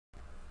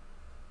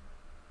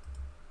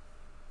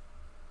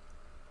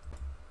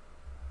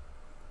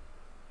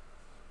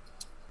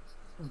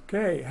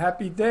Okay,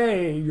 happy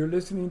day. You're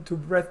listening to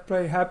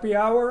BreathPlay Happy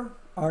Hour.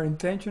 Our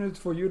intention is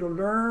for you to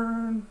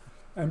learn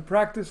and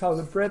practice how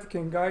the breath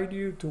can guide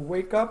you to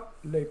wake up,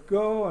 let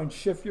go, and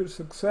shift your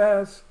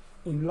success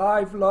in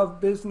life,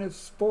 love, business,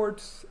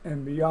 sports,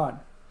 and beyond.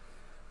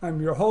 I'm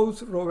your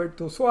host,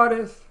 Roberto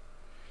Suarez,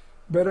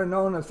 better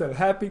known as the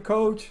Happy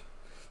Coach.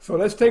 So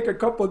let's take a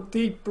couple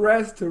deep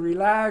breaths to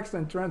relax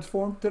and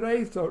transform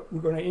today. So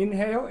we're going to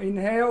inhale,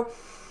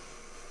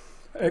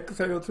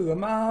 exhale through the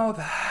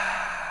mouth.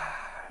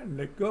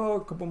 Let go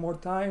a couple more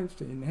times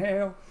to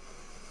inhale,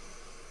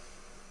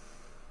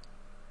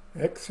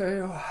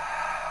 exhale,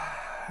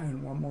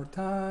 and one more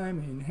time,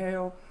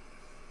 inhale,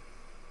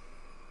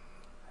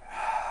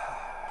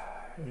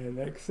 and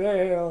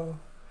exhale.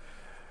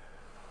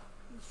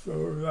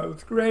 So that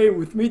was great.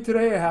 With me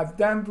today I have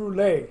Dan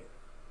Brule.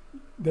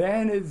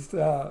 Dan is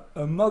a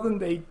modern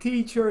day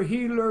teacher,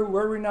 healer,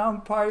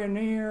 world-renowned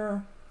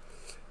pioneer,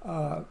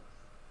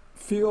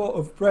 field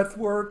of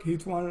breathwork.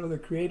 He's one of the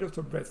creators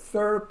of breath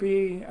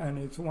therapy, and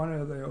he's one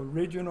of the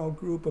original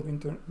group of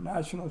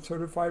International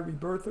Certified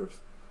Rebirthers.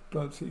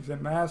 Plus, he's a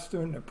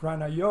master in the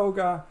Prana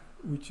Yoga,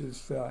 which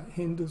is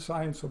Hindu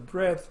science of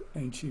breath,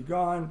 and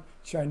Qigong,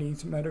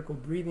 Chinese medical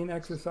breathing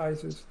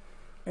exercises.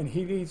 And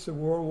he leads the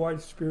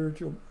worldwide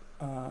spiritual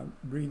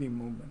breathing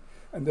movement.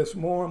 And there's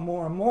more and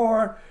more and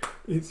more.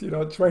 He's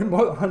trained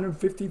more than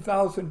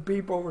 150,000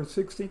 people over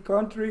 60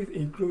 countries,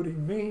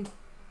 including me.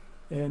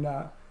 And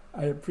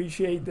I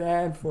appreciate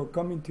Dan for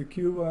coming to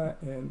Cuba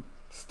and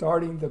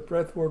starting the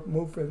breathwork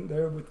movement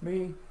there with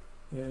me.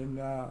 And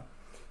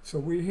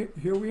so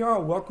here we are.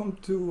 Welcome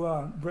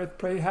to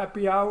BreathPlay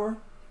Happy Hour,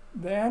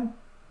 Dan.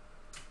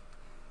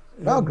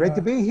 Well, And, great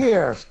to be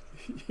here.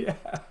 yeah,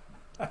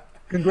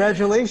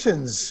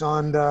 Congratulations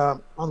on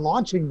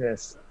launching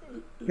this.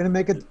 Going to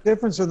make a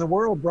difference in the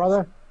world,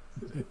 brother.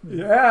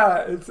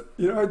 yeah.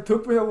 It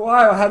took me a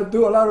while. I had to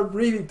do a lot of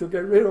breathing to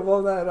get rid of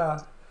all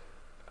that.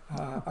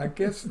 I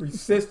guess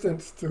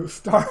resistance to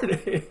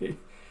starting,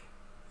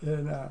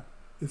 and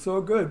it's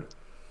all good.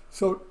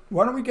 So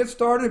why don't we get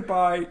started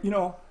by,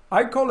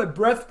 I call it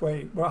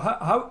breathplay, but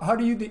how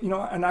do you,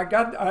 and I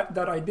got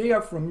that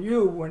idea from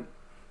you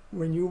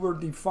when you were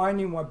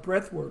defining what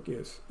breathwork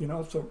is,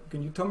 so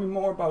can you tell me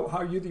more about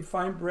how you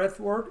define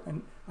breathwork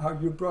and how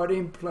you brought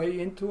in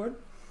play into it?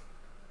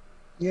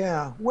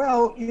 Yeah,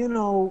 well,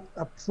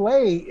 a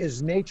play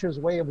is nature's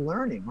way of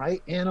learning,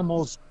 right?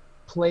 Animals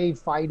play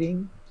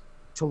fighting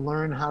to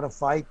learn how to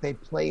fight. They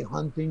play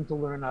hunting to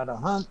learn how to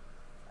hunt,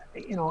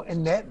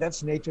 and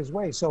that's nature's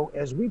way. So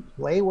as we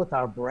play with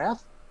our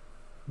breath,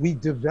 we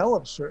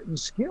develop certain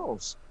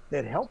skills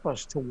that help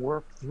us to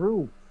work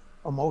through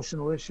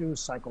emotional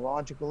issues,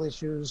 psychological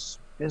issues,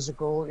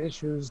 physical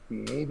issues,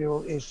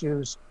 behavioral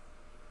issues.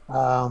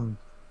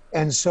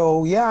 And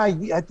so, yeah,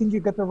 I think you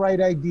got the right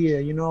idea,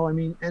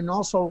 and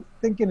also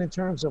thinking in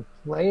terms of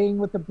playing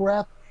with the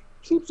breath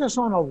keeps us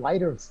on a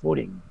lighter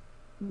footing.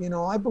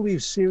 I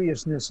believe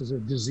seriousness is a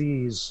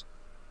disease.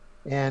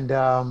 And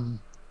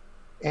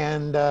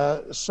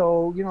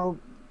so,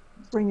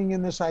 bringing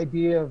in this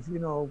idea of,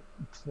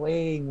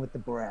 playing with the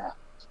breath,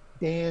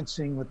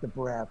 dancing with the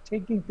breath,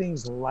 taking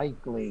things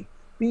lightly,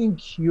 being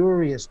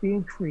curious,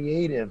 being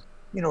creative,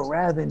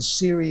 rather than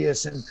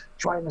serious and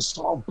trying to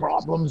solve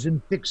problems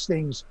and fix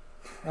things.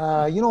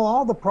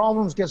 All the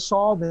problems get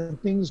solved and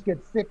things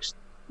get fixed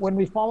when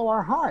we follow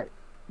our heart,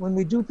 when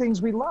we do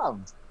things we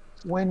love,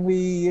 when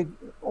we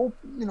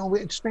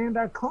expand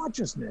our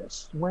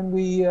consciousness, when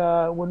we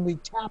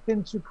tap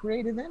into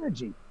creative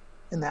energy,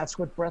 and that's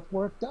what breath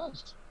work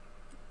does.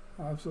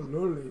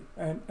 Absolutely.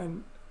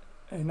 And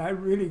I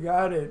really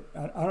got it.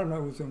 I don't know,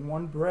 it was in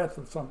one breath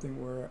or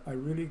something where I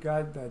really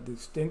got that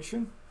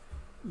distinction,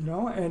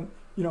 and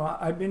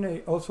I've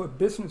been also a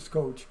business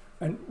coach,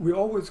 and we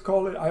always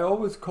call it, I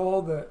always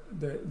call the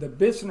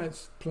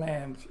business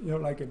plans,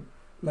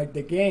 like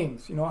the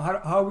games,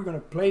 how are we going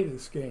to play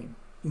this game,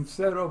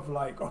 instead of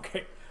like,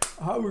 okay,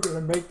 how are we going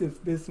to make this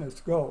business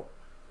go,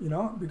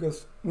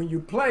 because when you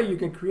play, you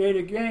can create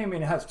a game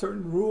and it has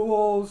certain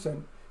rules,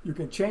 and you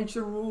can change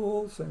the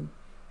rules, and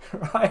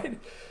right.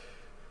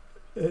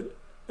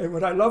 And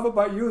what I love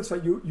about you is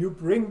that you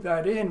bring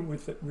that in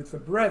with the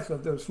breath,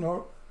 that there's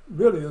no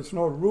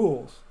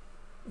rules,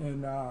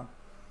 and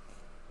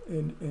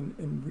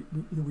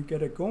we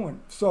get it going.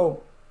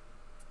 So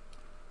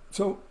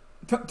tell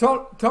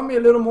me a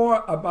little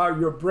more about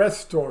your breath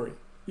story.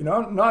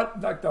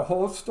 Not like the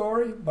whole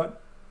story,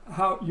 but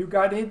how you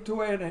got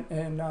into it,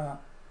 and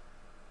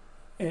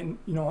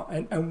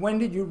when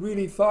did you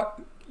really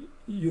thought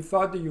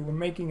that you were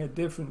making a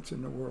difference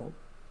in the world?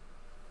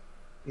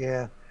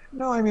 Yeah.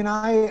 No,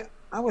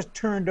 I was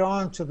turned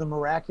on to the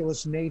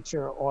miraculous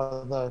nature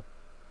or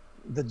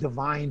the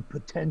divine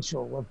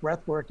potential of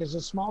breath work as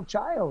a small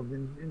child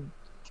in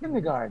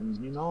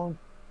kindergarten,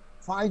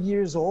 5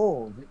 years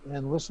old,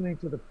 and listening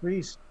to the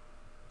priest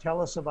tell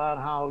us about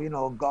how,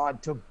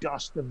 God took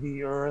dust of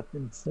the earth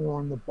and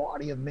formed the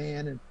body of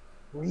man and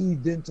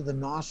breathed into the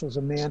nostrils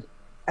of man.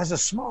 As a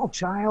small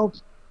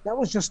child, that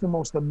was just the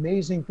most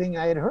amazing thing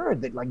I had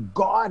heard, that like,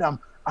 God,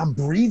 I'm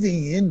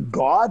breathing in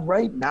God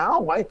right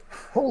now.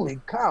 Holy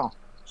cow.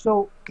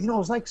 So,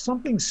 it's like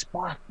something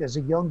sparked as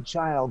a young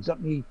child,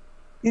 got me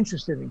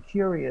interested and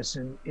curious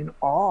and in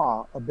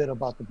awe a bit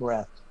about the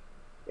breath.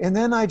 And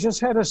then I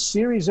just had a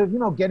series of,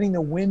 getting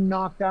the wind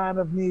knocked out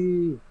of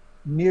me,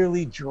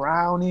 nearly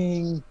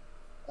drowning,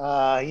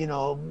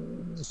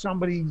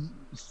 somebody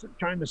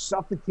trying to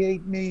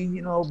suffocate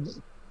me,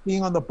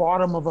 being on the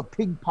bottom of a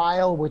pig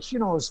pile, which,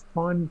 is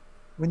fun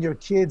when you're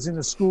kids in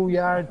the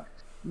schoolyard,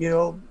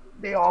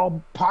 they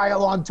all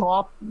pile on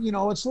top,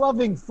 it's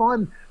loving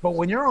fun. But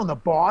when you're on the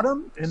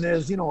bottom and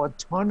there's, a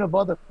ton of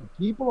other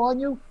people on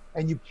you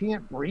and you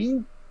can't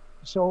breathe.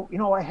 So,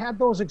 I had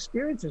those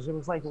experiences. It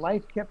was like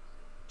life kept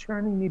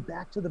turning me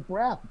back to the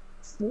breath,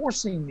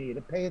 forcing me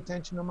to pay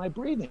attention to my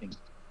breathing.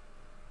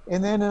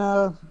 And then,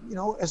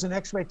 as an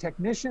X-ray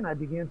technician, I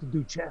began to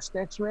do chest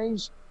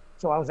X-rays.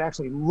 So I was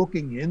actually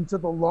looking into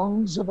the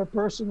lungs of a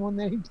person when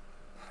they,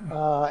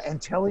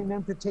 and telling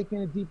them to take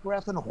in a deep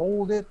breath and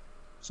hold it.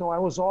 So I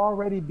was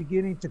already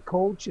beginning to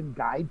coach and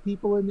guide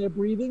people in their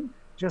breathing,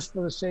 just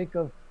for the sake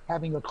of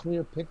having a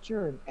clear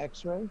picture in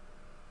X-ray.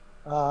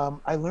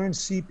 I learned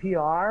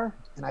CPR,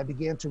 and I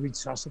began to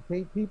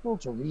resuscitate people,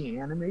 to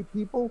reanimate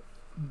people.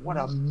 What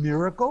a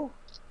miracle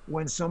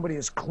when somebody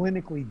is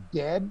clinically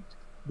dead.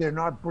 They're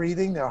not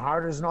breathing, their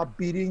heart is not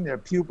beating, their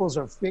pupils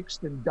are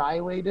fixed and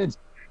dilated,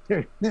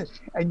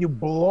 and you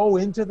blow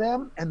into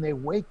them and they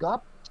wake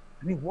up.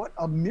 I mean, what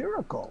a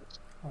miracle.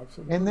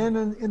 Absolutely. And then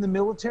in the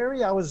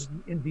military, I was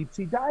in deep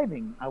sea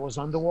diving. I was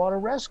underwater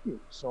rescue.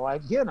 So I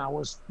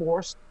was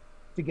forced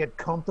to get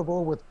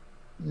comfortable with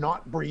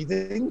not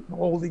breathing,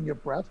 holding your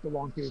breath for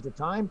long periods of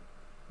time,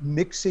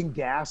 mixing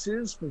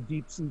gases for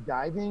deep sea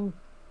diving,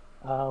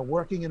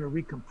 working in a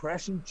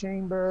recompression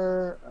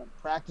chamber,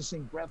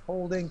 practicing breath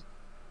holding.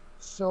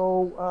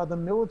 So the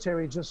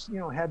military just,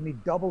 had me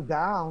double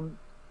down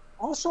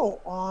also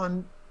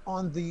on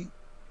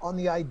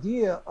the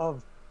idea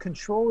of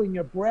controlling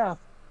your breath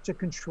to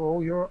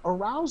control your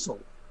arousal,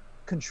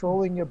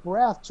 controlling your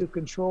breath to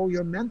control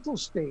your mental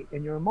state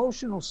and your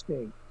emotional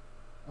state,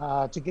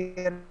 to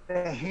get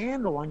a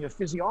handle on your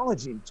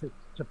physiology, to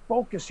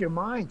focus your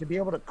mind, to be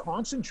able to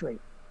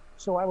concentrate.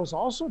 So I was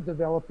also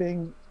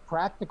developing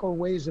practical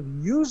ways of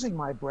using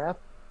my breath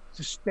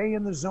to stay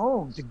in the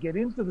zone, to get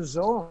into the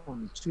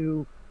zone,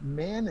 to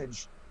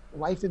manage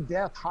life and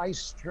death, high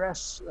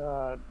stress,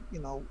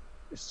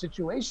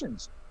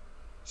 situations.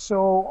 So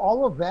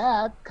all of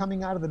that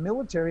coming out of the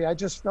military, I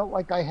just felt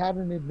like I had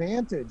an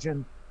advantage,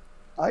 and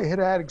I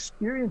had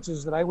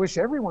experiences that I wish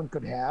everyone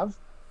could have,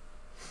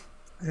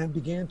 and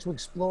began to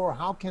explore,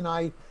 how can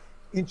I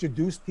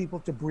introduce people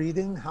to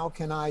breathing? How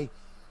can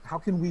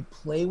we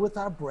play with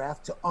our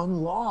breath to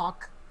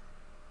unlock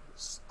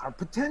our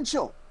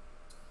potential?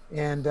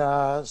 And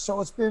so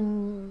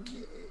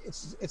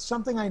it's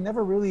something I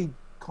never really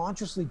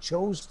consciously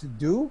chose to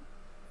do.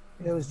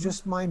 It was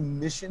just my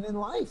mission in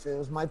life. It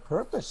was my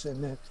purpose.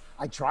 And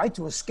I tried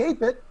to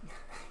escape it.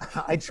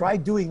 I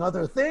tried doing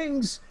other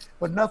things,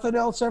 but nothing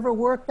else ever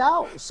worked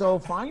out. So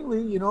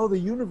finally, the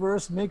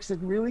universe makes it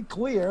really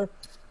clear.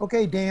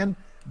 Okay, Dan,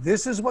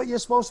 this is what you're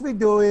supposed to be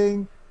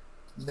doing.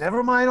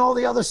 Never mind all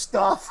the other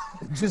stuff.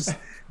 Just,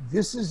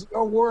 this is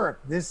your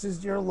work. This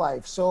is your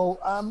life. So,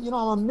 I'm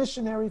a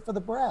missionary for the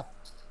breath.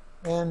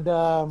 And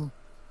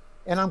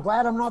I'm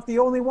glad I'm not the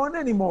only one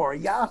anymore.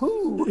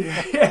 Yahoo!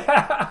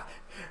 Yeah,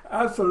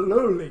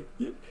 absolutely.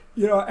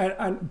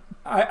 And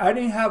I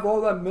didn't have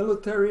all that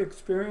military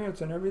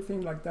experience and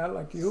everything like that,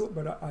 like you,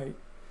 but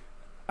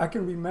I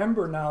can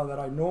remember now that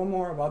I know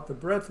more about the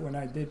breath when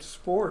I did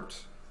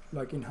sports,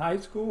 like in high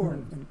school or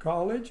in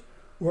college,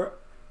 where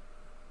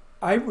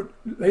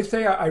let's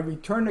say I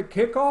returned a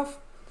kickoff,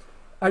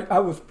 I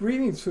was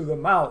breathing through the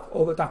mouth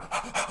all the time.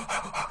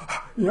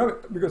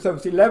 Because there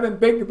was 11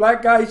 big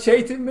black guys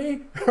chasing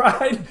me,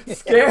 right?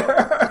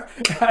 Scared.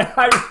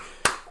 And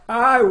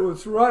I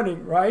was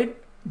running, right?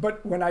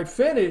 But when I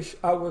finished,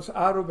 I was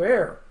out of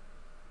air.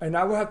 And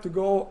I would have to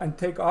go and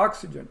take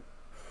oxygen,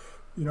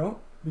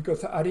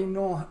 because I didn't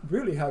know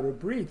really how to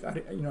breathe. I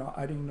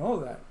didn't know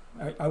that.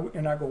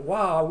 And I go,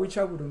 wow, I wish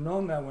I would have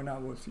known that when I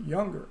was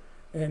younger.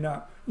 And,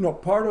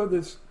 part of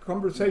this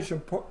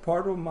conversation,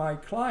 part of my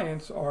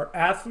clients are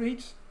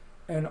athletes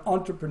and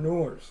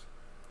entrepreneurs.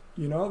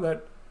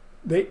 That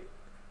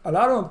a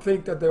lot of them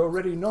think that they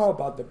already know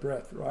about the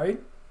breath,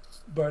 right?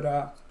 But,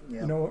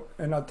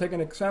 and I'll take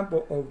an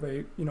example of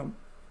a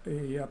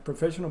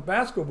professional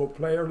basketball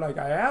player. Like,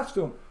 I asked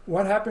him,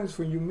 what happens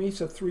when you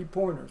miss a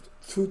 3-pointer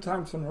 2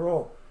 times in a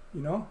row?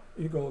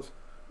 He goes,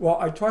 well,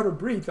 I try to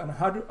breathe. And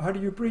how do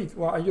you breathe?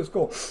 Well, I just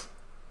go,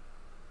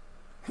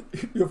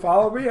 you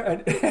follow me?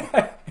 And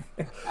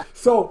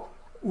so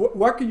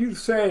what can you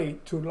say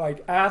to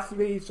like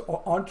athletes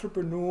or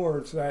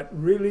entrepreneurs that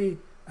really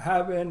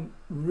haven't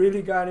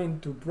really got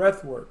into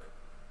breath work,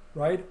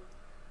 right?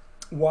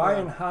 Why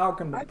and how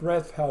can the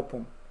breath help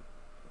them?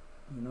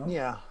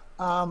 Yeah.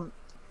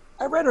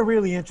 I read a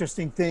really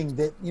interesting thing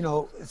that,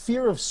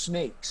 fear of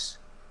snakes,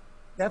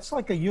 that's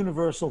like a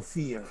universal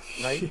fear,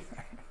 right?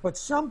 But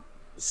some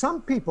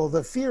some people,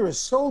 the fear is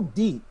so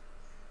deep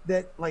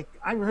that, like,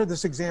 I heard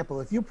this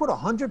example. If you put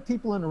 100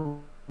 people in a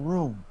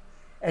room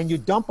and you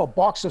dump a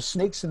box of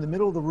snakes in the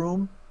middle of the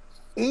room,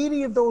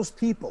 80 of those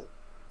people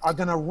are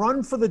going to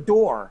run for the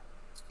door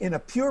in a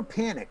pure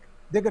panic.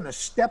 They're going to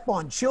step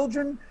on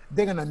children.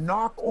 They're going to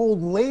knock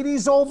old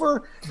ladies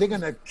over. They're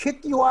going to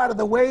kick you out of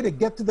the way to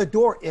get to the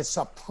door. It's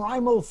a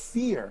primal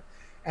fear,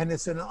 and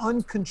it's an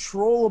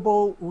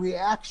uncontrollable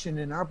reaction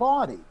in our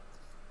body.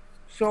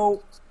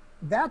 So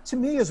that, to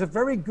me, is a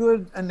very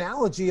good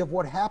analogy of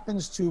what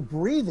happens to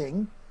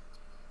breathing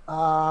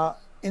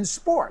in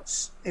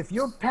sports. If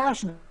you're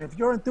passionate, if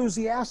you're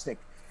enthusiastic,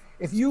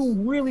 if you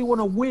really want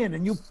to win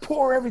and you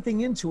pour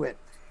everything into it,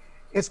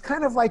 it's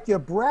kind of like your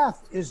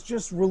breath is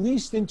just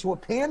released into a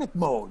panic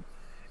mode.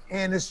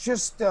 And it's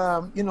just,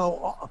 you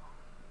know,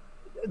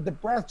 the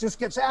breath just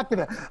gets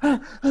active.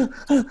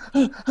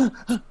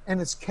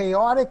 And it's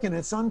chaotic and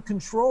it's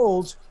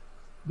uncontrolled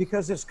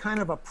because it's kind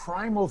of a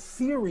primal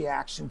fear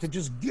reaction to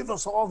just give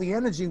us all the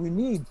energy we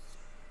need.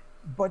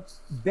 But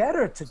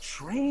better to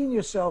train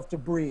yourself to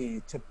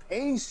breathe, to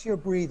pace your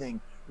breathing,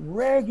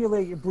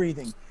 regulate your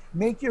breathing,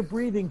 make your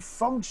breathing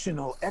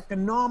functional,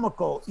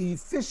 economical,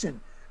 efficient.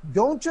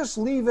 Don't just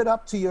leave it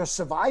up to your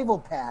survival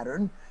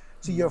pattern,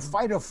 to your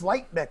fight or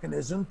flight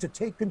mechanism to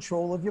take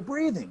control of your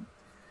breathing.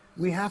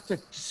 We have to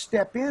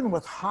step in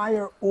with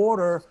higher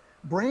order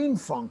brain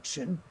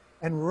function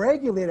and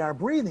regulate our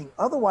breathing.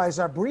 Otherwise,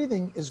 our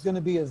breathing is going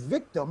to be a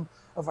victim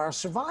of our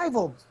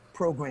survival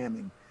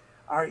programming.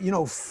 Our, you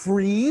know,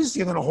 freeze,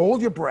 you're going to hold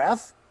your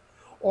breath,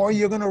 or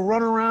you're going to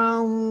run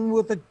around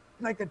with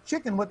like a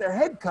chicken with their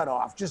head cut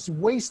off, just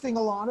wasting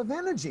a lot of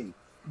energy.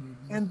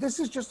 And this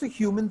is just a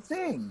human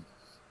thing.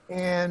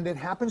 And it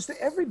happens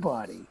to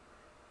everybody.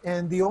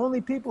 And the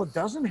only people it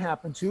doesn't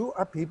happen to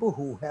are people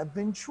who have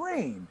been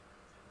trained,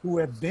 who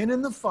have been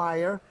in the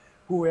fire,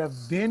 who have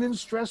been in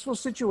stressful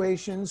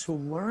situations, who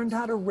learned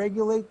how to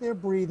regulate their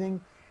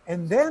breathing.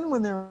 And then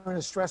when they're in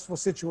a stressful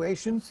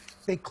situation,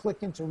 they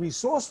click into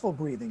resourceful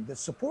breathing that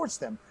supports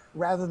them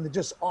rather than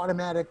just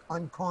automatic,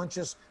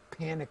 unconscious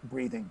panic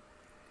breathing.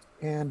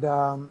 And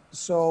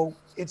so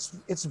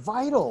it's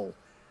vital.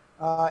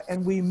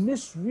 And we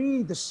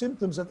misread the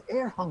symptoms of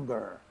air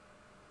hunger.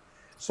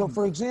 So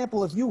for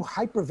example, if you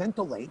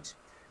hyperventilate,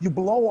 you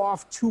blow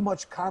off too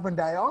much carbon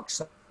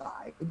dioxide,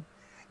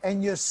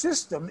 and your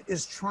system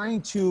is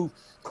trying to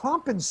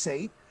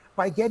compensate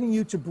by getting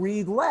you to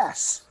breathe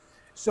less.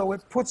 So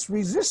it puts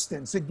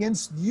resistance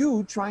against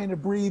you trying to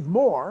breathe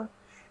more.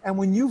 And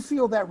when you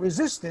feel that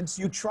resistance,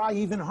 you try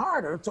even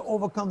harder to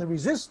overcome the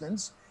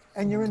resistance.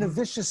 And you're in a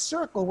vicious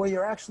circle where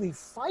you're actually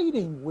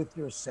fighting with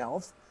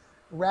yourself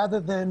rather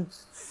than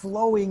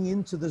flowing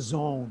into the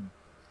zone.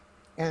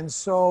 And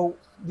so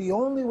the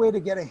only way to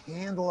get a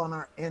handle on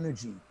our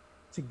energy,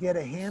 to get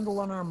a handle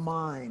on our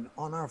mind,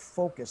 on our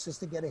focus, is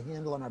to get a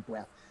handle on our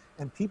breath.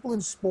 And people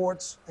in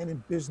sports and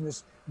in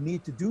business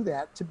need to do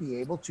that to be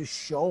able to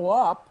show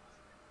up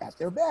at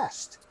their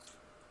best.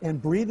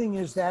 And breathing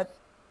is that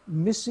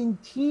missing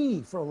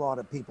key for a lot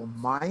of people.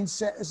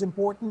 Mindset is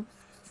important.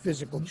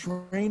 Physical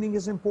training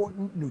is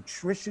important.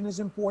 Nutrition is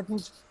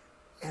important.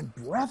 And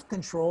breath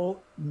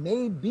control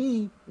may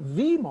be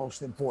the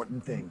most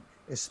important thing,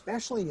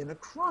 especially in a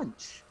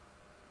crunch.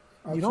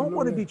 Absolutely. You don't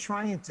want to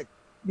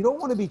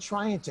be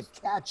trying to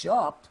catch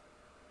up.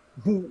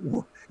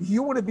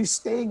 You want to be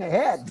staying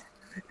ahead.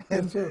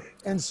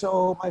 And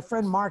so my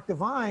friend Mark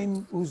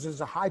Devine, who's as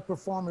a high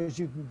performer as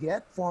you can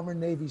get, former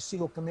Navy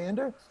SEAL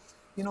commander,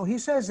 you know, he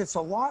says it's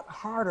a lot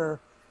harder,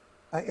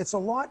 it's a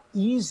lot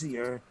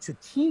easier to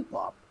keep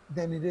up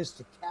than it is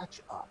to catch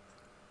up.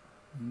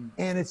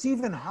 And it's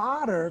even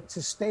harder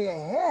to stay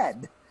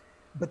ahead,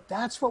 but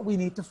that's what we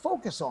need to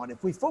focus on.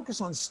 If we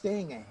focus on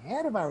staying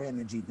ahead of our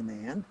energy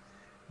demand,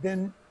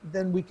 then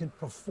we can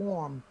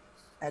perform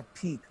at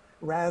peak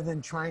rather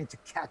than trying to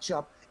catch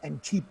up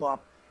and keep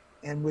up.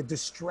 And we're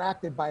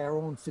distracted by our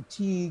own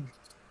fatigue,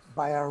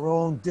 by our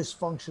own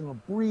dysfunctional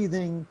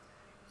breathing.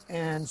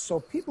 And so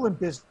people in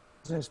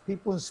business,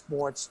 people in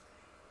sports,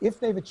 if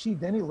they've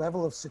achieved any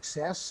level of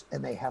success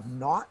and they have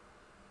not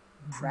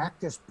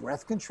practiced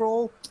breath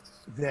control,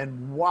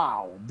 then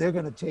wow,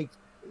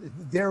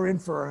 they're in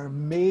for an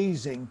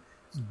amazing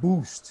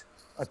boost,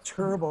 a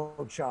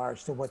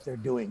turbocharge to what they're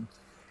doing.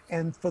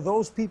 And for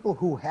those people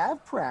who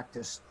have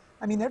practiced,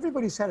 I mean,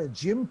 everybody's had a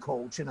gym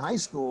coach in high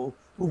school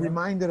who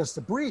reminded us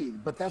to breathe,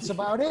 but that's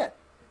about it.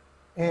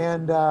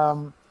 And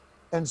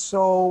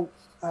so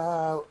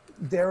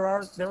there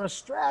are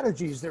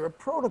strategies, there are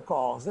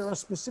protocols, there are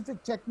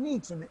specific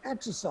techniques and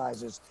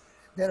exercises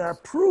that are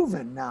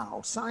proven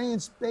now,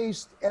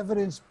 science-based,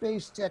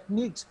 evidence-based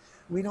techniques.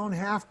 We don't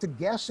have to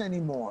guess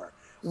anymore.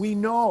 We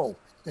know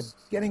that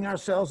getting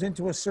ourselves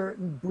into a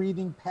certain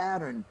breathing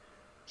pattern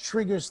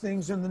triggers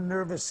things in the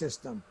nervous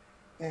system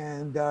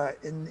and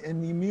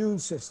in the immune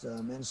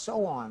system and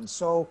so on.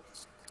 So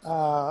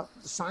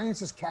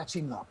science is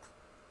catching up.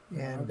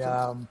 And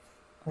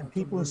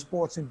people in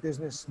sports and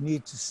business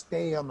need to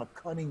stay on the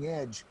cutting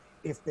edge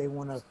if they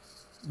want to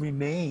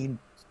remain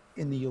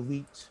in the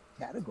elite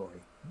category.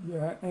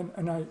 Yeah,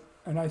 and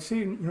and I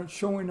see,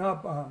 showing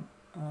up.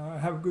 I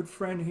have a good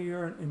friend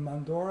here in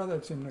Mandora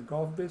that's in the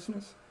golf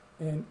business,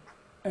 and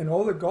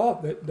all the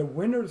golf, the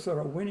winners that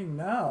are winning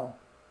now,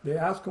 they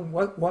ask him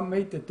what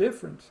made the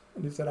difference,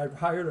 and he said, "I've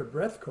hired a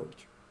breath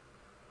coach."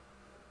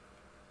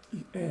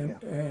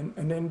 And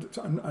then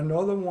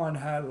another one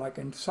had like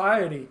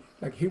anxiety,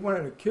 like he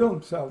wanted to kill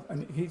himself,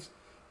 and he's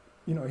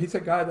a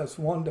guy that's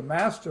won the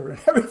master and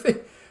everything,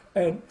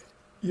 and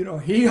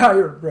he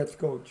hired a breath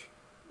coach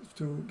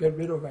to get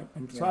rid of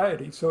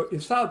anxiety. Yeah. So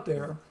it's out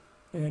there,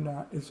 and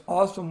it's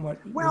awesome.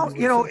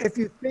 If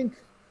you think,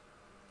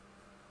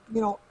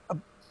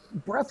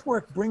 breath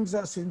work brings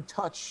us in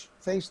touch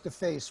face to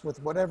face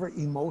with whatever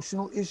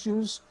emotional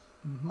issues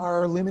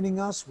are limiting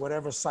us,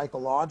 whatever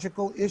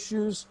psychological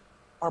issues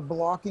are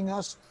blocking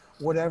us,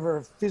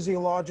 whatever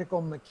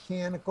physiological,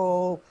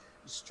 mechanical,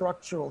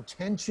 structural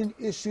tension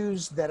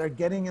issues that are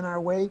getting in our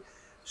way.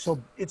 So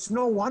it's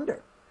no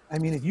wonder. I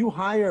mean, if you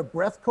hire a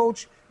breath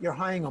coach, you're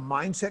hiring a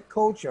mindset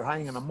coach, you're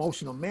hiring an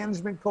emotional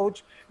management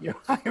coach, you're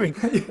hiring,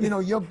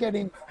 you're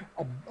getting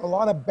a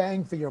lot of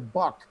bang for your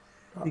buck,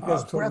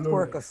 because breath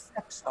work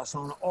affects us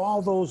on all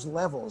those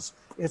levels.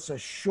 It's a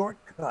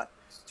shortcut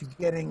to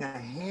getting a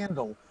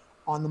handle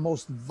on the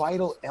most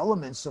vital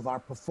elements of our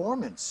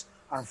performance,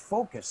 our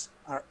focus,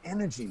 our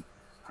energy,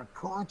 our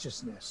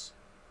consciousness,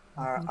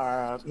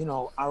 our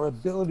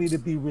ability to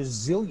be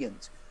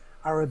resilient,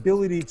 our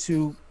ability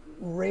to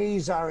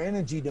raise our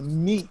energy to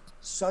meet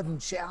sudden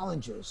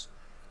challenges.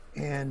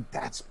 And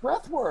that's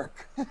breath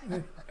work.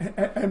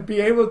 and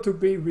be able to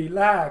be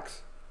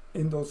relaxed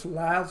in those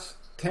last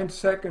 10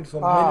 seconds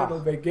or minute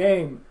of the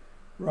game,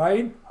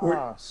 right?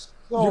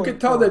 So you can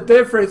tell the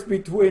difference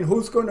between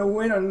who's going to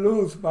win and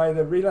lose by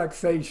the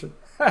relaxation.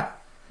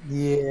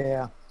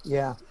 Yeah.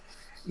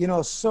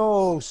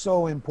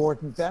 So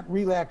important. That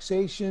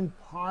relaxation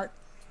part,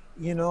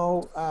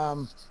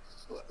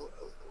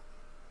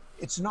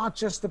 it's not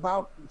just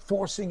about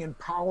forcing and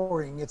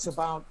powering. It's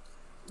about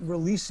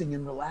releasing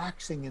and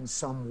relaxing in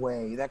some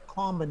way. That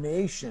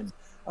combination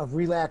of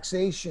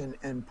relaxation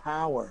and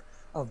power,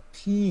 of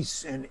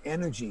peace and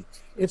energy.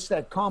 It's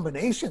that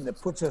combination that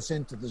puts us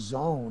into the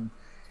zone.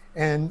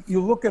 And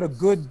you look at a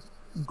good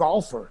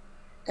golfer,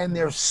 and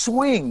their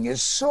swing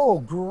is so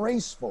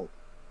graceful,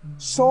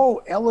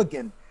 so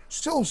elegant,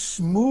 so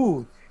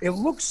smooth. It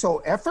looks so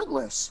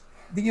effortless.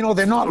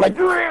 They're not like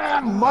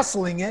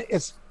muscling it.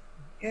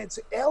 It's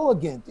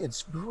elegant,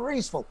 it's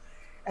graceful.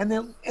 And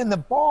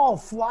the ball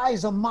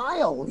flies a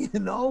mile,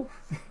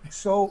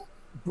 So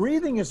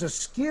breathing is a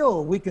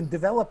skill. We can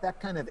develop that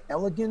kind of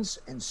elegance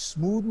and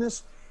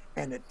smoothness,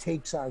 and it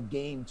takes our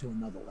game to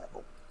another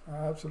level.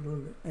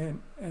 Absolutely.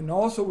 And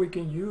also we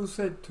can use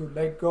it to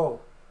let go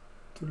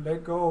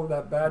of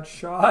that bad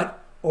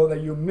shot, or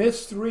that you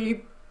missed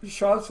 3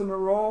 shots in a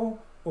row,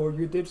 or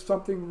you did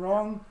something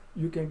wrong.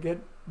 You can get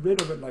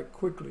rid of it like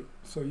quickly,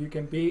 so you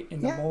can be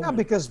in the moment. Yeah,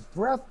 because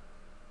breath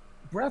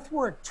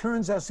work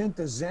turns us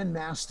into Zen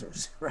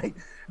masters, right?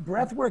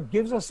 Breath work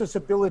gives us this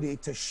ability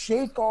to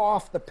shake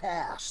off the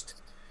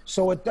past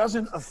so it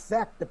doesn't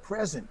affect the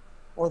present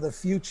or the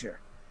future.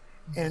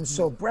 And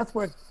so breath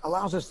work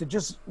allows us to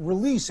just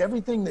release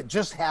everything that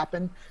just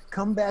happened,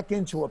 come back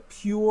into a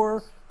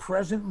pure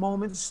present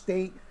moment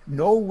state,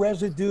 no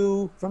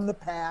residue from the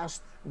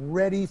past,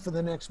 ready for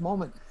the next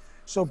moment.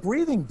 So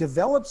breathing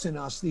develops in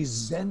us these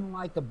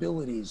Zen-like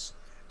abilities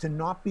to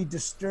not be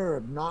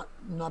disturbed, not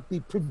be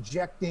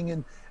projecting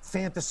and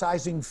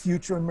fantasizing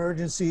future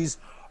emergencies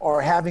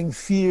or having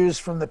fears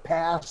from the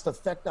past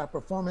affect our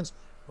performance.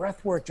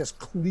 Breath work just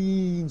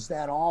cleans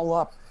that all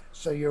up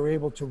so you're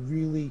able to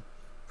really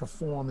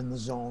perform in the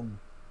zone.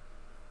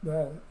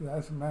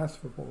 That's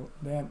masterful,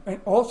 Dan.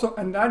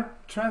 And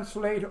that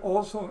translates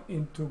also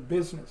into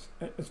business,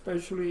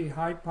 especially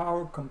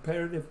high-power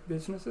competitive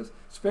businesses,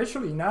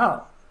 especially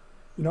now.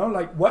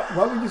 Like what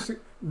would you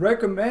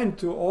recommend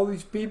to all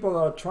these people that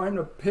are trying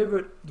to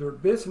pivot their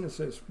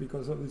businesses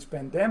because of this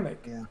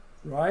pandemic? Yeah.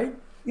 Right?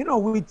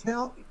 We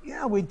tell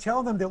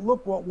them that,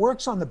 look, what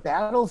works on the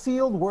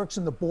battlefield works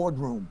in the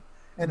boardroom,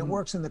 and it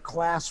works in the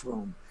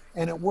classroom,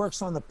 and it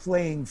works on the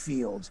playing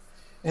field,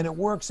 and it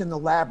works in the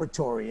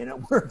laboratory, and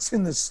it works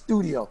in the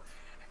studio.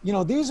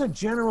 These are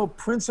general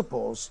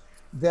principles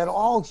that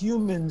all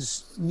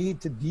humans need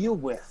to deal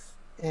with.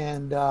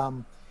 And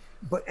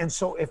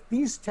so if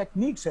these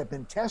techniques have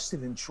been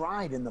tested and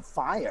tried in the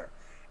fire,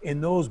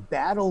 in those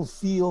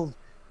battlefield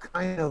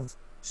kind of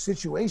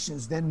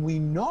situations, then we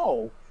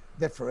know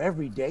that for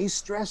everyday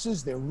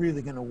stresses, they're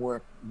really going to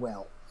work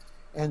well.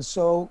 And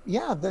so,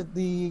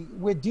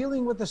 we're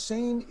dealing with the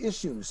same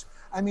issues.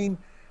 I mean,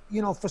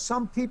 for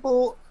some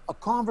people, a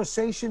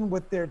conversation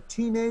with their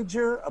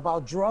teenager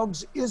about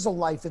drugs is a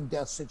life and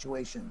death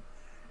situation.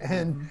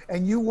 And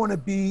you want to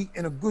be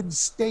in a good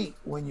state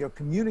when you're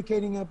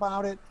communicating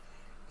about it.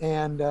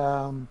 And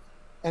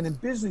in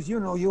business,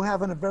 you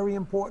having a very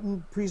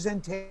important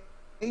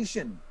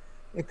presentation.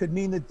 It could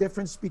mean the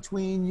difference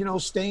between,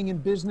 staying in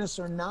business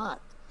or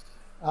not.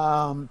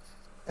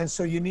 And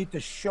so you need to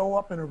show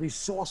up in a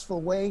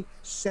resourceful way,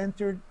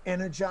 centered,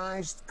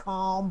 energized,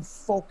 calm,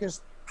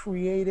 focused,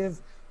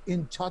 creative,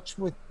 in touch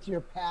with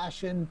your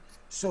passion,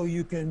 so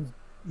you can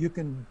you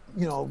can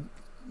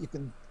you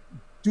can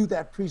do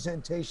that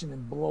presentation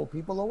and blow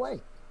people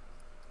away.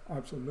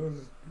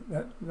 Absolutely.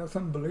 That's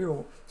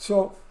unbelievable.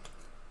 So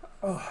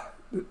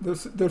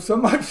there's so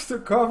much to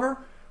cover,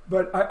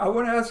 but I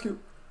want to ask you,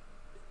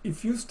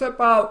 if you step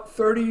out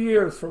 30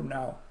 years from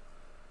now,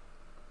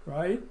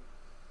 right?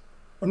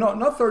 Or no,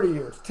 not 30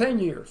 years, 10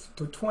 years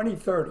to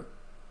 2030,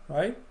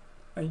 right?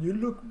 And you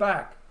look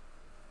back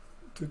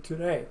to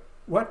today,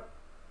 how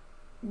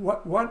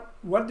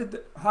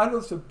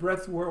does the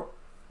breath work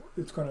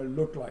it's going to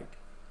look like?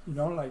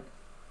 Like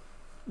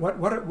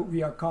what have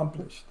we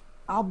accomplished?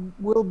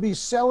 We'll be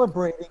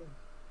celebrating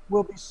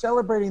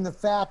the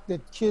fact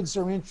that kids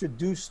are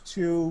introduced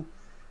to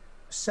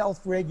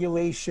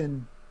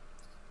self-regulation,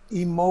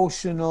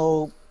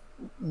 emotional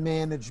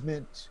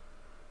management,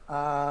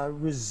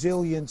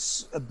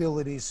 resilience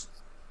abilities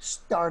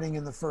starting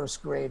in the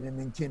first grade and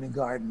in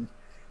kindergarten.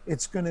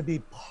 It's going to be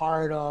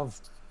part of,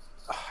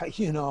 it's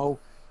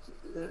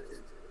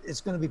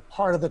going to be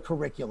part of the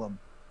curriculum,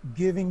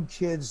 giving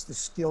kids the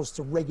skills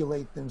to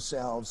regulate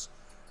themselves,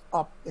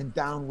 up and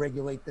down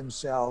regulate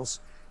themselves,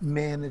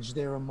 manage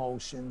their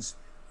emotions,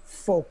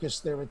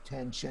 focus their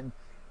attention.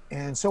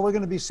 And so we're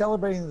going to be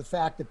celebrating the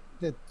fact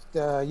that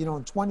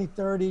in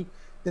 2030,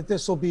 that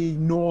this will be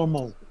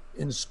normal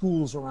in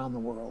schools around the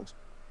world.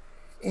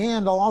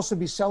 And I'll also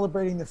be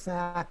celebrating the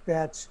fact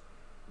that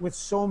with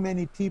so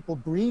many people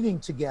breathing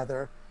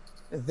together,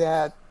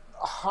 that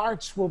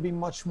hearts will be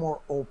much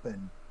more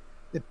open,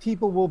 that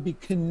people will be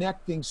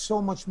connecting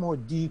so much more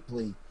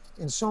deeply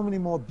in so many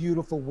more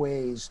beautiful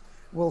ways.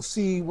 We'll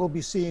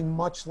be seeing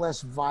much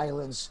less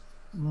violence,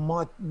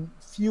 much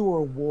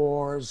fewer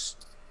wars,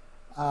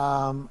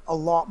 a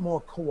lot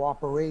more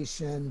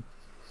cooperation,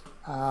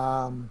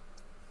 and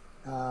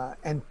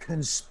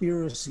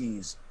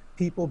conspiracies,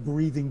 people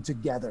breathing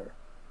together.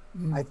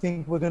 I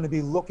think we're going to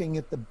be looking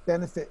at the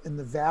benefit and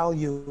the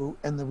value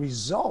and the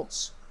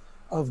results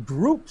of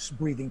groups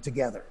breathing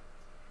together.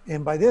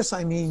 And by this,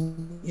 I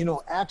mean,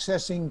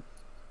 accessing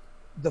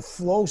the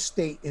flow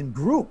state in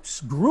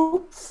groups,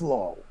 group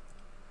flow,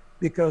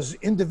 because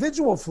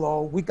individual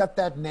flow, we got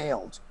that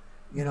nailed.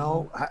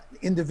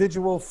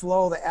 Individual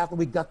flow,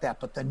 we got that.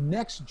 But the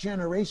next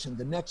generation,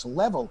 the next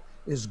level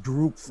is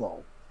group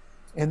flow.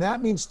 And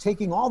that means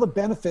taking all the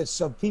benefits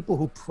of people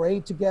who pray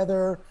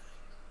together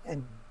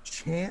and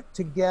chant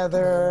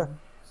together.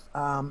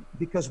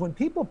 Because when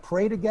people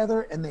pray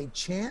together and they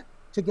chant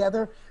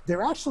together,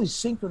 they're actually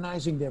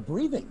synchronizing their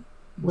breathing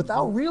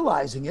without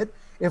realizing it.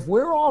 If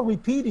we're all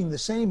repeating the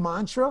same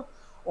mantra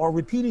or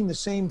repeating the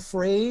same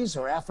phrase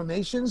or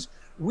affirmations,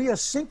 we are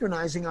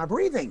synchronizing our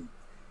breathing.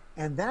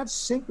 And that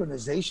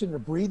synchronization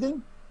of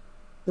breathing,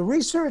 the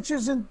research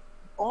isn't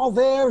all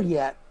there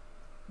yet,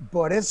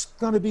 but it's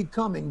going to be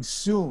coming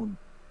soon,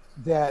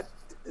 that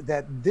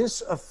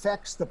this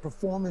affects the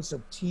performance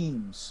of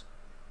teams.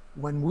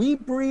 When we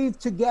breathe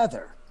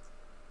together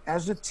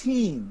as a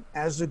team,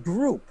 as a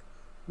group,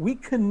 we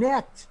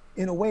connect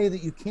in a way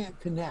that you can't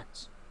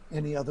connect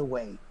any other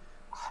way.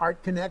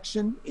 Heart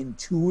connection,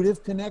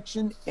 intuitive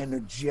connection,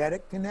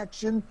 energetic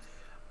connection,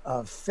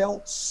 a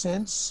felt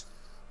sense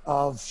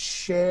of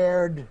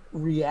shared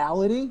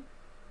reality.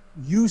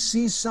 You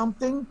see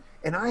something,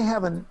 and I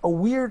have a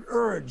weird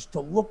urge to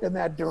look in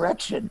that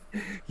direction.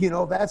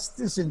 That's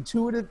this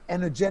intuitive,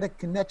 energetic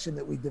connection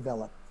that we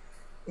develop.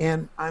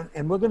 And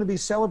we're going to be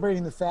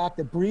celebrating the fact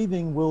that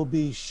breathing will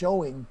be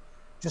showing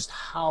just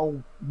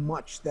how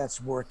much that's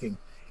working.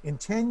 In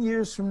 10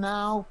 years from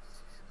now,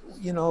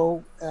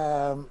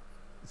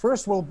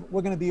 first we're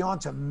going to be on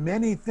to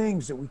many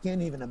things that we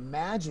can't even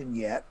imagine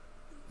yet.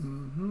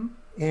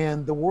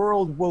 And the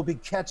world will be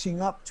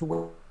catching up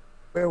to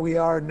where we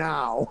are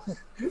now.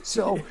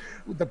 So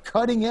the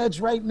cutting edge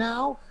right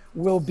now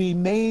will be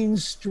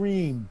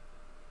mainstream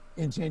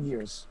in 10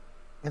 years.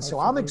 And so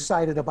I'm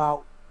excited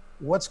about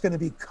what's going to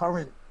be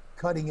current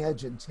cutting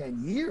edge in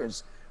 10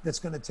 years. That's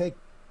going to take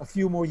a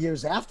few more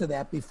years after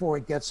that before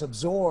it gets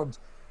absorbed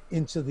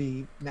into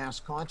the mass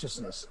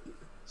consciousness.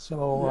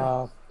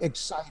 So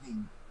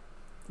exciting.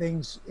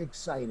 Things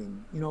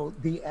exciting.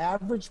 The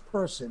average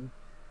person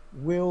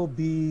will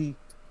be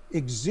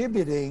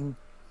exhibiting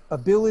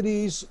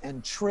abilities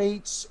and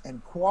traits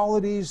and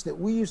qualities that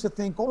we used to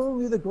think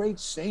only the great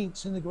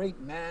saints and the great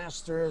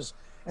masters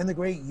and the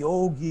great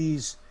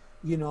yogis,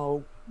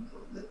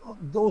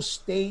 those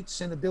states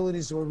and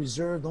abilities were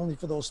reserved only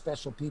for those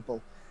special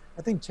people.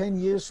 I think 10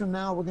 years from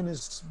now, we're going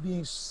to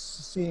be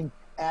seeing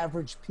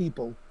average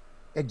people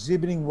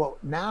exhibiting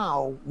what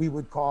now we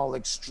would call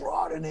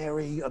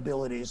extraordinary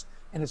abilities,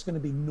 and it's going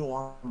to be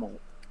normal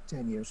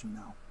 10 years from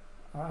now.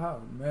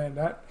 Oh man,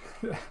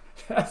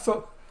 that's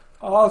so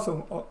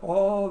awesome.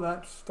 All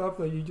that stuff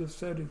that you just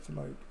said, it's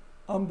like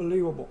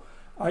unbelievable.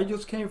 I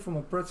just came from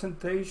a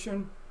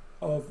presentation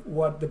of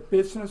what the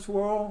business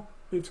world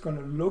is going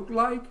to look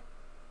like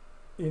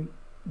in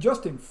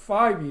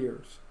 5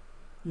 years.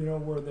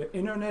 Where the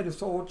internet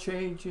is all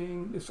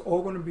changing, it's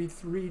all going to be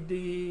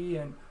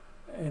 3D,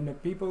 and the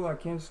people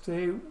that can't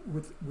stay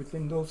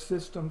within those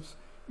systems,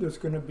 there's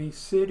going to be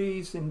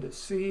cities in the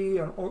sea,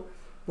 and all,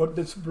 but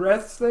this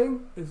breath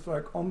thing is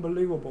like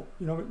unbelievable,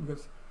 you know,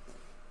 because,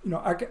 you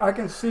know, I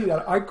can see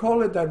that. I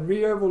call it that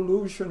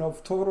re-evolution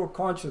of total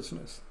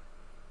consciousness.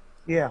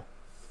 Yeah,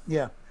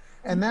 yeah.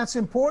 And that's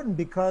important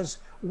because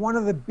one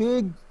of the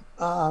big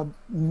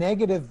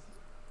negative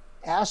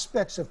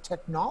aspects of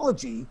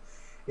technology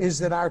is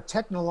that our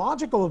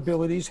technological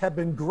abilities have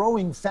been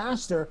growing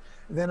faster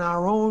than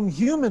our own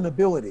human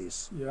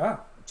abilities. Yeah.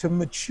 To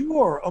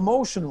mature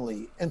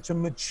emotionally and to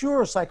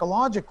mature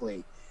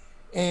psychologically.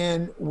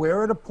 And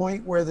we're at a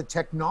point where the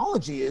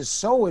technology is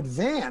so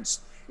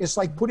advanced, it's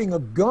like putting a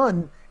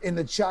gun in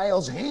the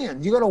child's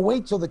hand. You got to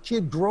wait till the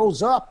kid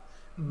grows up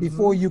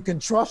before you can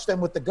trust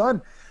them with the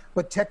gun.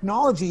 But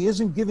technology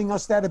isn't giving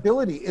us that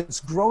ability. It's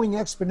growing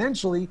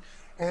exponentially.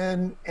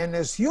 And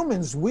as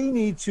humans, we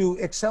need to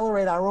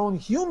accelerate our own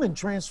human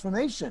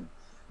transformation.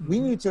 We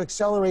need to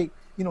accelerate,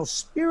 you know,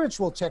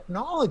 spiritual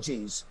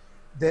technologies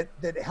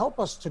that help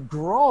us to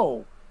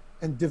grow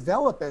and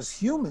develop as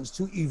humans,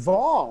 to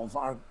evolve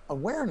our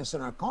awareness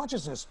and our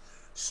consciousness,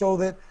 so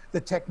that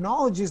the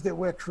technologies that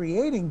we're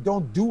creating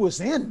don't do us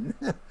in.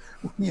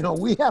 You know,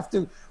 we have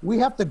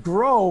to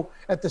grow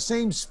at the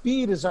same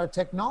speed as our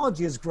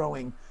technology is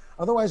growing.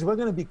 Otherwise, we're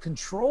going to be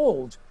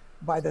controlled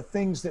by the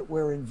things that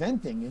we're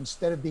inventing.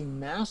 Instead of being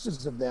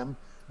masters of them,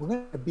 we're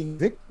going to be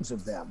victims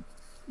of them.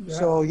 Yeah.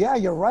 So yeah,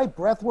 you're right.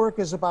 Breathwork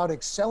is about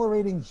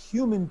accelerating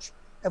human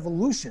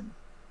evolution,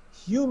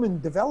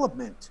 human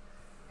development.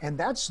 And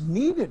that's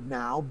needed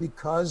now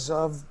because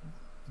of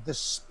the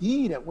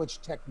speed at which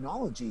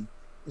technology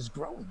is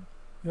growing.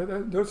 Yeah,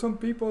 there's some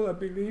people that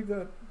believe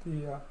that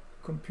the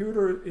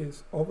computer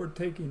is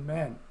overtaking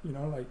man, you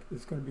know, like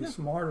it's going to be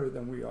smarter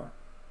than we are.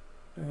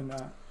 And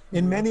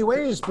in many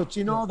ways, but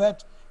you know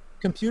that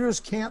computers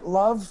can't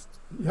love.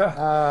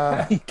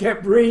 Yeah,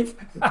 can't breathe.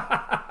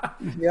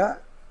 Yeah,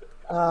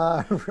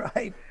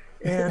 right.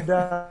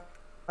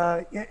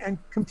 And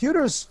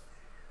computers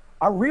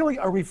are really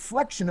a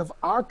reflection of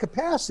our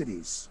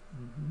capacities,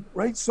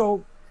 right?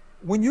 So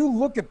when you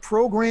look at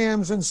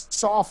programs and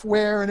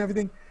software and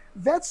everything,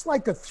 that's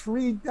like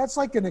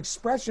an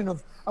expression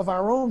of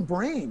our own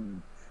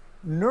brain,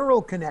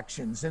 neural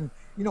connections. And,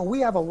 you know, we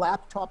have a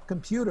laptop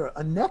computer,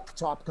 a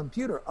neck-top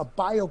computer, a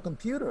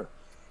biocomputer.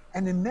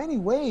 And in many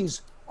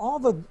ways, all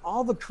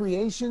the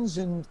creations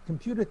in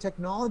computer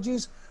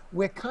technologies,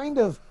 we're kind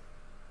of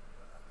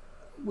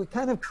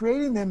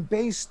creating them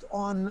based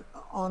on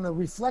a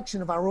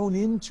reflection of our own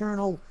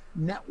internal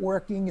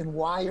networking and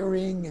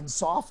wiring and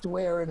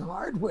software and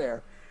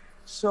hardware.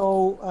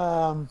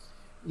 So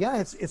yeah,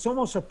 it's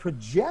almost a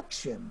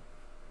projection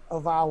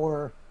of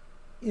our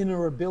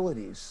inner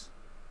abilities.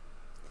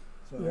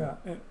 So. Yeah,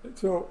 and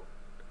so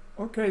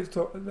okay,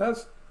 so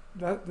that's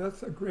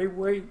a great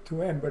way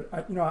to end. But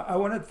I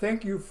want to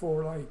thank you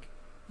for like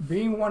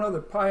being one of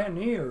the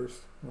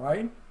pioneers,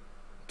 right?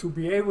 To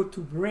be able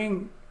to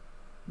bring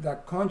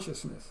that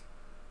consciousness,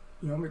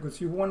 you know, because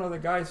you're one of the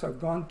guys that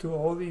have gone to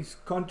all these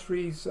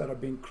countries that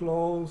have been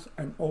closed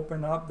and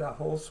opened up that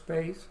whole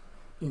space,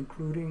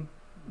 including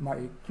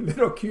my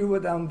little Cuba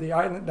down the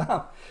island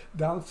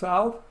down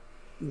south.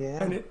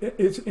 Yeah. And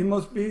it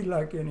must be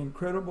like an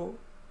incredible,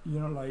 you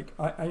know, like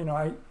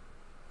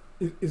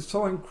it's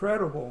so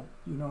incredible,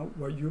 you know,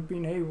 what you've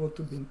been able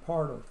to be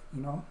part of,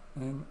 you know,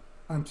 and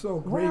I'm so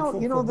grateful.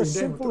 Well, you know, for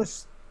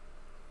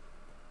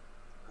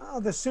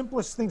the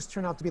simplest things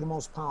turn out to be the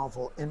most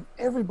powerful, and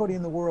everybody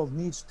in the world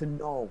needs to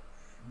know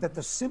that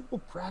the simple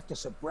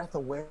practice of breath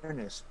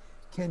awareness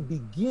can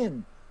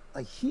begin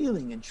a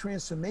healing and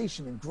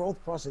transformation and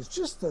growth process.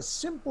 Just the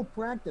simple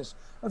practice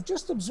of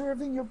just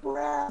observing your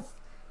breath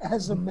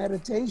as a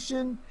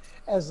meditation,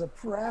 as a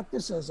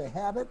practice, as a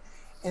habit.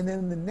 And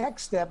then the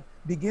next step,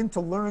 begin to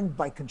learn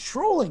by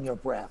controlling your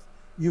breath.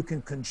 You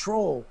can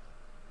control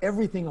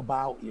everything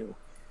about you.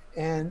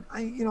 And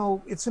you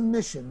know, it's a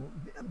mission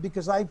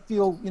because I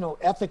feel, you know,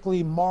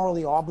 ethically,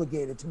 morally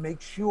obligated to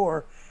make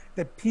sure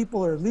that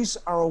people are at least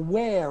are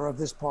aware of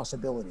this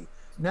possibility.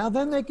 Now,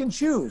 then they can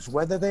choose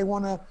whether they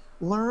want to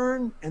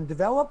learn and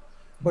develop,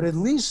 but at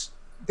least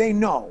they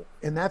know.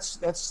 And that's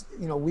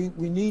you know,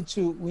 we need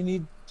to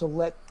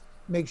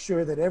make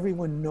sure that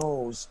everyone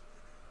knows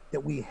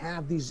that we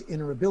have these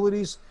inner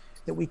abilities,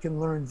 that we can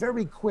learn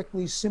very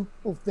quickly,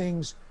 simple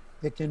things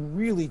that can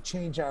really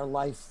change our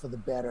life for the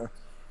better.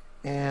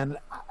 And,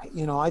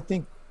 you know, I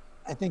think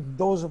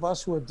those of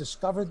us who have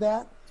discovered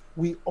that,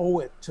 we owe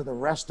it to the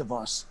rest of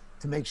us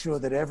to make sure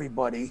that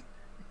everybody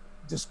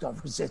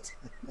discovers it.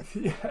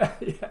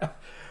 Yeah.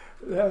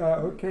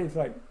 Okay, it's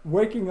like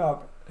waking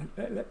up,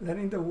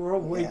 letting the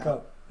world wake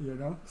up, you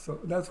know, so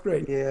that's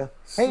great. Yeah.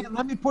 Hey,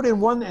 let me put in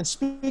one, and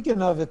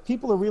speaking of it,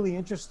 people are really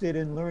interested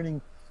in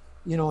learning,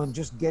 you know, and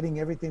just getting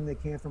everything they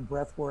can from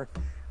breathwork.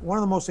 One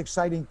of the most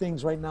exciting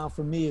things right now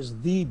for me is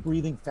the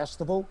Breathing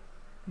Festival.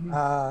 You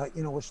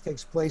know, which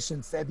takes place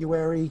in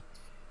February,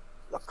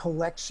 a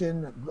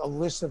collection, a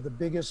list of the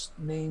biggest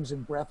names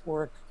in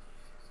breathwork.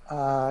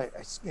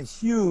 a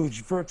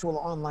huge virtual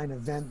online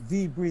event,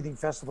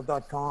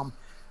 thebreathingfestival.com.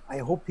 I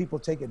hope people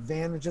take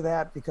advantage of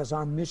that because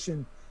our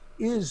mission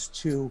is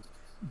to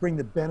bring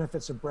the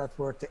benefits of breath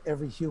work to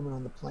every human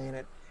on the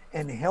planet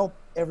and help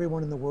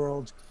everyone in the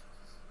world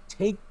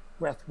take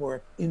breath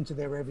work into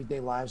their everyday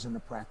lives in a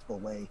practical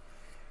way.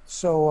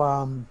 So,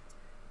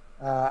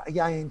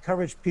 yeah, I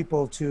encourage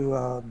people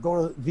to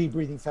go to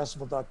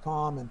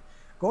thebreathingfestival.com and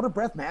go to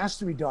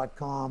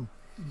breathmastery.com.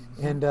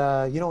 And,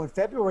 in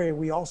February,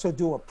 we also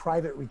do a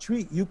private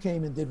retreat. You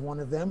came and did one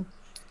of them.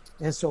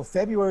 And so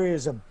February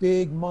is a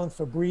big month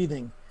for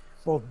breathing,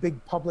 both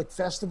big public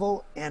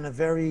festival and a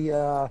very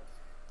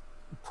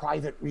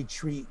private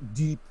retreat,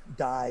 deep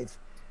dive.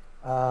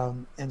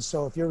 And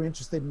so if you're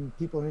interested in,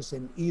 people are interested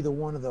in either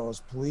one of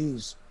those,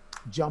 please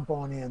jump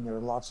on in. There are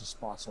lots of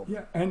spots open.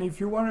 Yeah, and if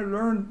you want to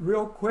learn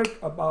real quick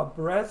about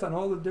breath and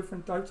all the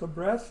different types of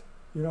breath,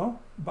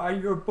 buy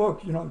your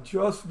book,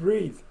 Just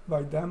Breathe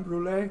by Dan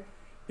Brule.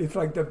 It's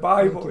like the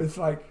Bible. It's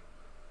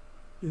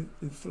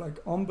like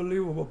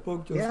unbelievable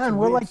book. Just yeah, and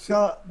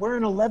we're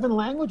in 11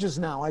 languages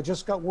now. I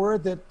just got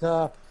word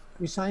that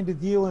we signed a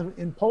deal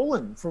in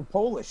Poland for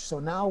Polish. So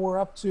now we're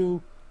up to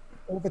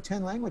over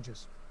 10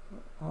 languages.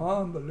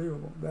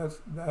 Unbelievable. That's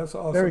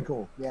awesome. Very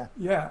cool. Yeah.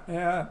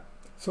 Yeah.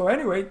 So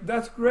anyway,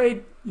 that's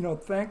great.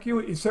 Thank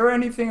you. Is there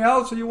anything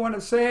else that you want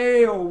to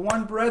say, or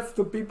one breath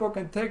that people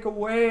can take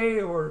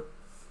away, or?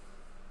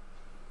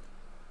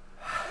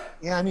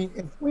 Yeah, I mean,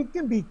 if we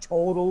can be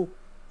total,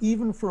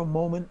 even for a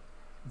moment,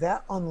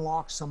 that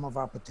unlocks some of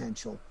our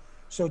potential.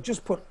 So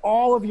just put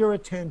all of your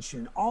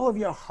attention, all of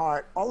your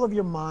heart, all of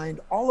your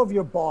mind, all of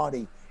your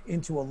body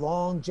into a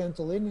long,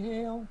 gentle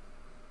inhale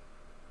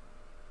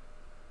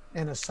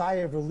and a sigh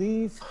of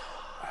relief.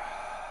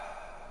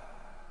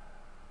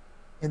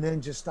 And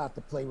then just start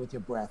to play with your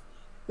breath.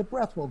 The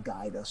breath will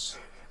guide us.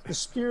 The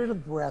spirit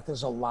of breath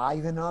is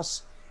alive in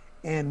us.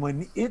 And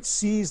when it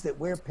sees that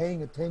we're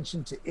paying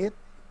attention to it,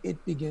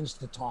 it begins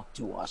to talk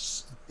to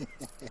us.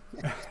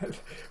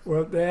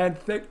 Well, Dan,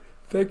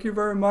 thank you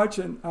very much.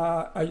 And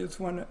I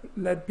just want to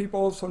let people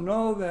also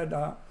know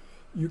that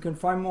you can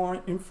find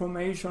more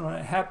information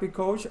on Happy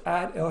Coach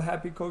at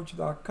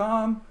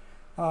lhappycoach.com.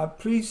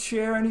 Please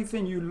share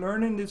anything you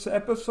learn in this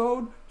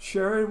episode.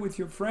 Share it with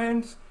your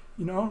friends.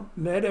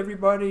 Let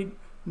everybody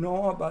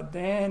know about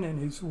Dan and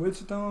his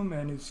wisdom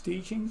and his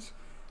teachings.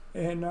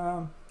 And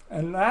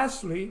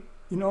lastly,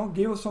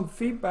 give us some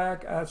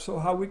feedback as to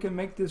how we can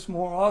make this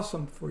more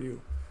awesome for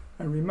you.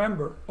 And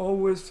remember,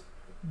 always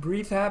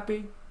breathe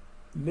happy,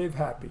 live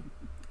happy.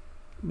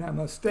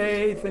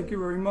 Namaste. Thank you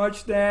very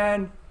much,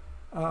 Dan.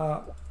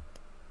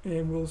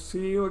 And we'll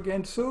see you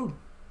again soon.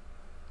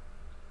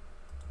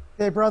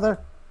 Hey, brother.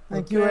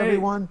 Thank you,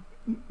 everyone.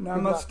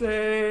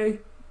 Namaste.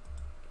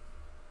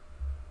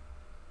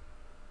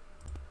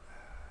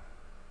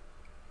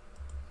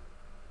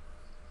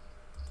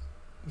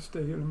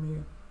 Stay here,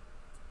 Mia.